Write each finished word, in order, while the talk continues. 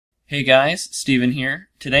Hey guys, Steven here.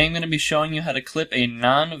 Today I'm going to be showing you how to clip a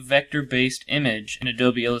non-vector based image in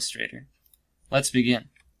Adobe Illustrator. Let's begin.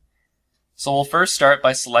 So we'll first start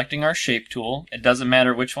by selecting our shape tool. It doesn't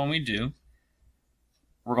matter which one we do.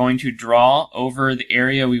 We're going to draw over the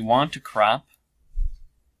area we want to crop.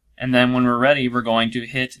 And then when we're ready, we're going to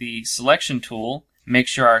hit the selection tool, make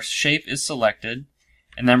sure our shape is selected,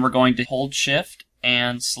 and then we're going to hold shift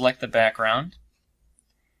and select the background.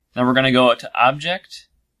 Then we're going to go to Object,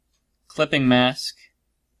 Clipping Mask,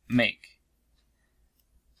 Make.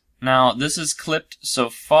 Now this is clipped so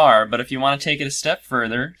far, but if you want to take it a step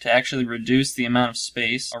further to actually reduce the amount of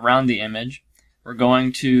space around the image, we're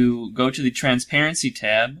going to go to the Transparency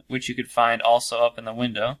tab, which you could find also up in the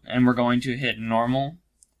window, and we're going to hit Normal.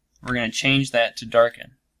 We're going to change that to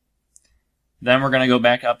Darken. Then we're going to go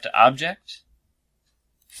back up to Object,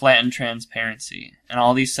 Flatten Transparency, and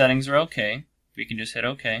all these settings are okay. We can just hit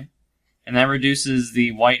OK. And that reduces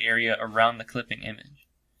the white area around the clipping image.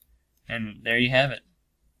 And there you have it.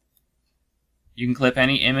 You can clip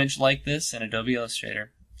any image like this in Adobe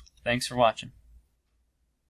Illustrator. Thanks for watching.